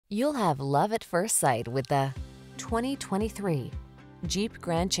You'll have love at first sight with the 2023 Jeep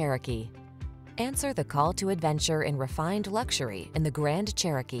Grand Cherokee. Answer the call to adventure in refined luxury in the Grand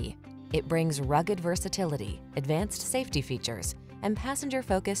Cherokee. It brings rugged versatility, advanced safety features, and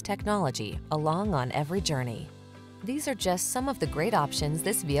passenger-focused technology along on every journey. These are just some of the great options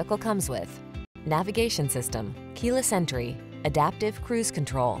this vehicle comes with: navigation system, keyless entry, adaptive cruise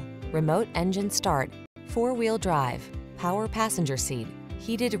control, remote engine start, four-wheel drive, power passenger seat,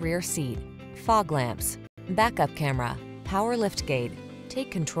 heated rear seat, fog lamps, backup camera, power liftgate.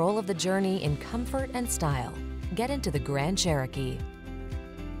 Take control of the journey in comfort and style. Get into the Grand Cherokee.